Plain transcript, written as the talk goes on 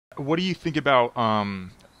what do you think about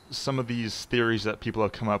some of these theories that people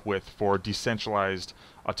have come up with for decentralized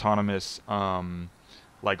autonomous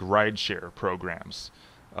like rideshare programs?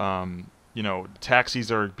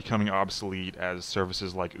 Taxis are becoming obsolete as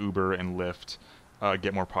services like Uber and Lyft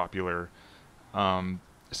get more popular.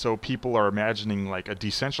 So people are imagining like a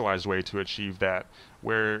decentralized way to achieve that,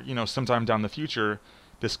 where sometime down the future,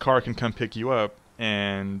 this car can come pick you up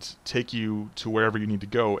and take you to wherever you need to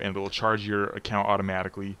go, and it'll charge your account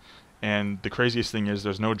automatically. And the craziest thing is,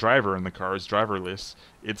 there's no driver in the car; it's driverless.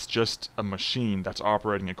 It's just a machine that's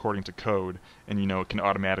operating according to code, and it can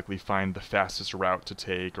automatically find the fastest route to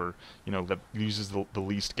take, or that uses the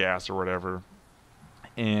least gas or whatever.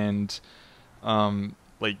 And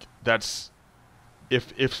that's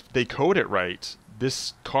if they code it right,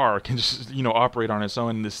 this car can just operate on its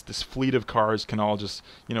own. This fleet of cars can all just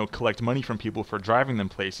collect money from people for driving them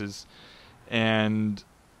places, and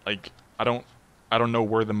like I don't know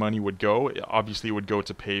where the money would go. Obviously, it would go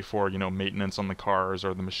to pay for maintenance on the cars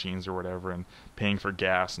or the machines or whatever, and paying for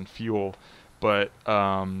gas and fuel. But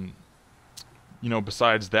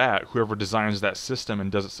besides that, whoever designs that system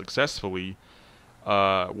and does it successfully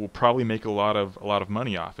will probably make a lot of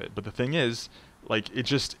money off it. But the thing is, like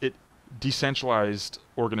it decentralized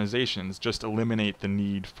organizations just eliminate the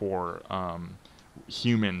need for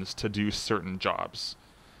humans to do certain jobs.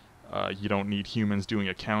 You don't need humans doing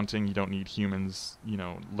accounting. You don't need humans,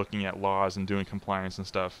 looking at laws and doing compliance and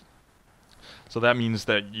stuff. So that means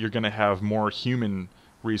that you're going to have more human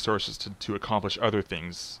resources to accomplish other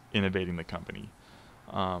things, innovating the company.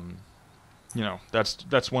 Um,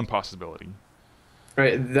 that's one possibility.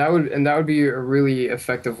 Right. That would be a really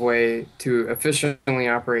effective way to efficiently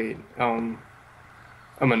operate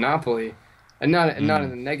a monopoly, and not in Mm.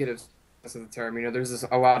 the negative sense of the term. There's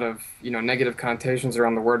a lot of negative connotations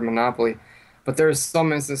around the word monopoly, but there's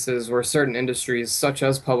some instances where certain industries, such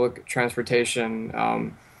as public transportation,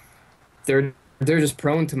 they're just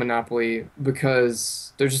prone to monopoly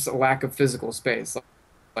because there's just a lack of physical space.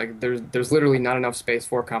 Like there's literally not enough space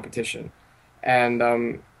for competition, and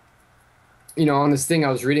on this thing I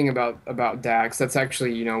was reading about DAX, that's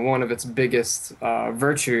actually one of its biggest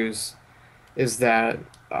virtues is that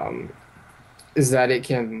um, it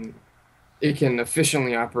can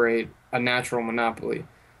efficiently operate a natural monopoly.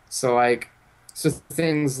 So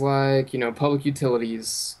things like public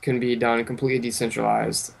utilities can be done completely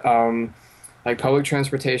decentralized. Like public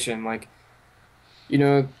transportation, you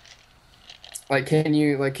know can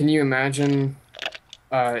you imagine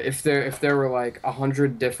if there were like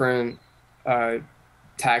 100 different uh,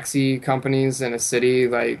 taxi companies in a city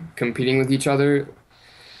like competing with each other?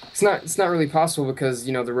 It's not really possible because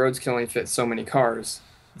the roads can only fit so many cars.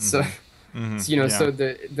 So Mhm. Mhm. so Yeah.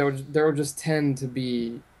 there will just tend to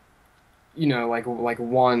be like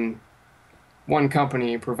one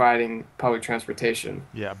company providing public transportation.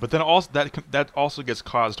 Yeah, but then also that also gets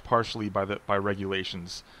caused partially by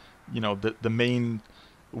regulations. The main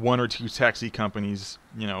one or two taxi companies,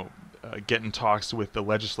 get in talks with the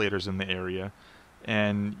legislators in the area,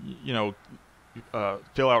 and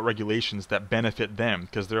fill out regulations that benefit them,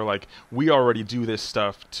 because they're like, we already do this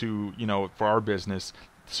stuff to for our business,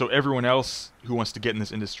 so everyone else who wants to get in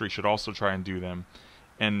this industry should also try and do them.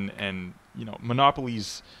 And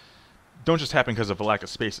monopolies don't just happen because of a lack of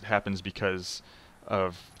space. It happens because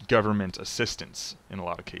of government assistance in a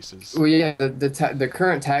lot of cases. Well, yeah, the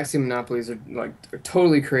current taxi monopolies are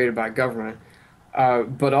totally created by government.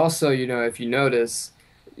 But also, if you notice,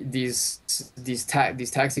 these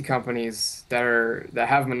taxi companies that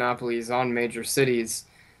have monopolies on major cities,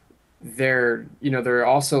 they're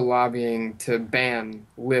also lobbying to ban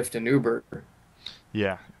Lyft and Uber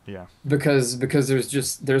Yeah, yeah. because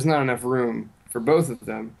there's not enough room for both of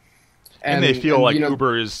them. And they And feel and like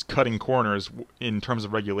Uber is cutting corners in terms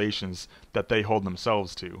of regulations that they hold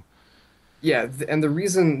themselves to. yeah, and the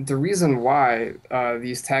reason why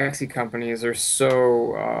these taxi companies are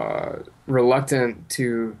so reluctant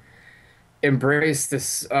to embrace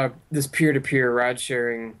this peer-to-peer ride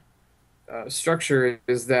sharing structure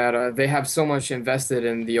is that they have so much invested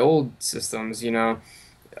in the old systems,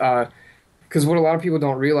 because what a lot of people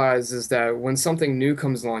don't realize is that when something new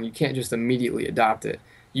comes along, you can't just immediately adopt it.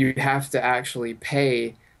 You have to actually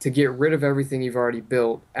pay to get rid of everything you've already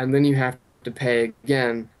built, and then you have to pay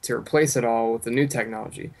again to replace it all with the new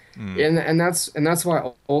technology. Mm. And that's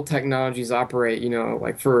why old technologies operate,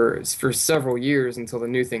 like for several years until the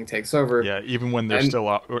new thing takes over. Yeah, even when And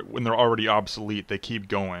when they're already obsolete, they keep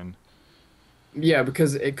going. yeah,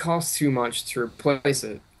 because it costs too much to replace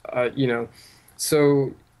it.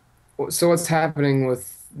 So what's happening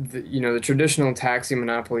with the traditional taxi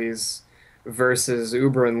monopolies versus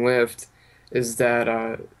Uber and Lyft is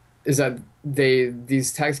that is that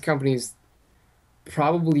these taxi companies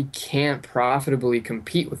probably can't profitably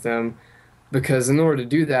compete with them because in order to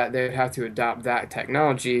do that, they would have to adopt that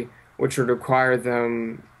technology, which would require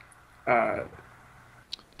them uh,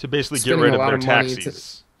 To basically get spending rid a of lot their of money to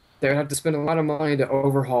taxis. they would have to spend a lot of money to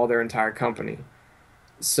overhaul their entire company.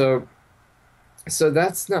 So so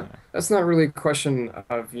Yeah. that's not really a question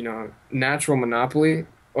of, natural monopoly.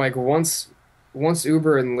 Like once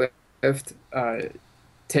Uber and Lyft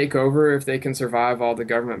take over, if they can survive all the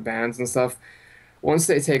government bans and stuff, once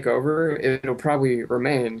they take over, it'll probably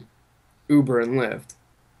remain Uber and Lyft.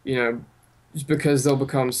 You know, just because they'll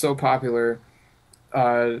become so popular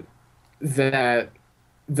uh, that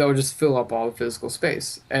they'll just fill up all the physical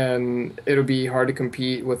space, and it'll be hard to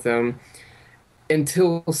compete with them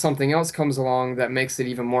until something else comes along that makes it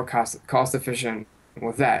even more cost efficient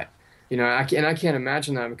with that. And I can't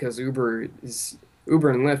imagine that because Uber and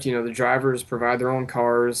Lyft, the drivers provide their own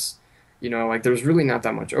cars, like there's really not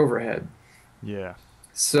that much overhead. Yeah.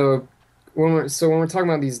 So when we're talking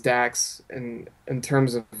about these DACs in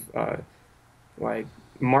terms of uh, like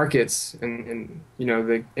markets and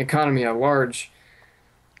the economy at large,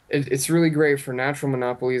 it's really great for natural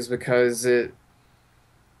monopolies because it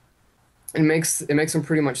makes them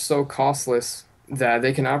pretty much so costless that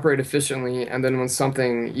they can operate efficiently, and then when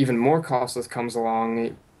something even more costless comes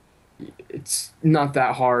along, it's not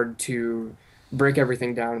that hard to break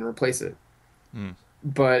everything down and replace it. Mm.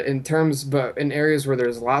 But in areas where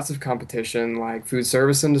there's lots of competition, like food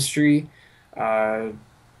service industry, uh,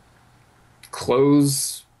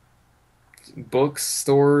 clothes, books,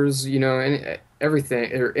 stores,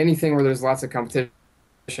 everything or anything where there's lots of competition,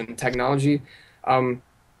 technology, um,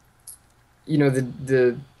 you know,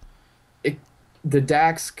 it, the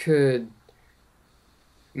DAX could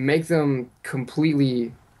make them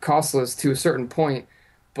completely costless to a certain point,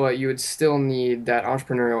 but you would still need that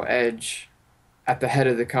entrepreneurial edge at the head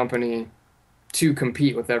of the company to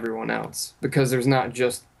compete with everyone else because there's not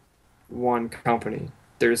just one company.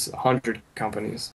 There's 100 companies.